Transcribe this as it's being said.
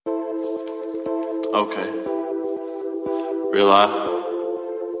Okay. Real life.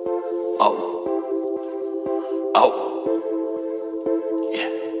 Oh. Yeah.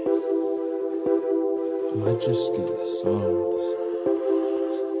 I might just get songs.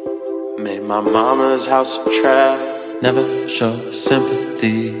 Made my mama's house a trap. Never showed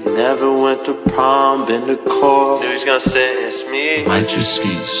sympathy. Never went to prom, been to court. Knew he's gonna say it's me. Might just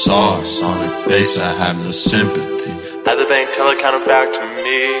skeet sauce on her face, I have no sympathy. Had the BankTeller counting back to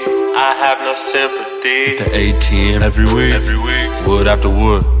me. I have no sympathy. The ATM every week. Wood after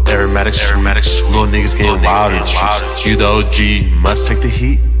wood, aromatic sweet. Little niggas getting wild in the streets. You the OG, must take the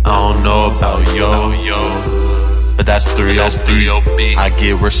heat. I don't know about yo, but that's 303. I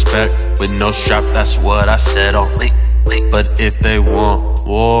get respect with no strap, that's what I said on leak. But if they want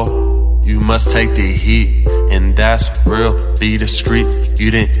war, you must take the heat, and that's real, be discreet.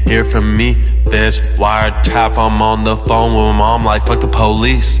 You didn't hear from me, there's wiretap. I'm on the phone with mom like fuck the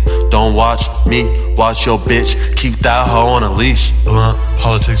police. Don't watch me, watch your bitch, keep that hoe on a leash.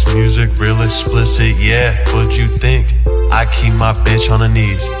 Politics, music, real explicit, yeah, what'd you think? I keep my bitch on her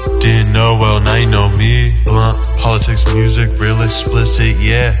knees. Didn't know, well, now you know me. Politics, music, real explicit,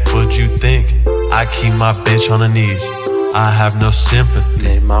 yeah, what'd you think? I keep my bitch on her knees. I have no sympathy.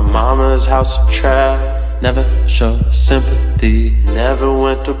 Made my mama's house a trap. Never showed sympathy. Never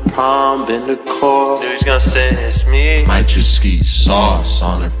went to prom, been to court. Knew he's gonna say it's me. Might just skeet sauce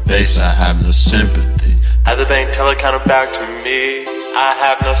on her face, I have no sympathy. Had the BankTeller counting back to me. I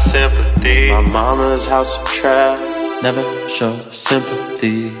have no sympathy. My mama's house a trap. Never showed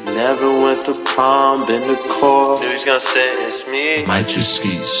sympathy. Never went to prom, been to court. Knew he's gonna say it's me. Might just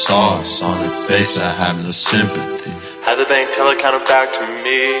skeet sauce on her face, I have no sympathy. Had the BankTeller counting back to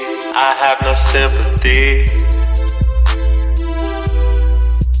me. I have no sympathy.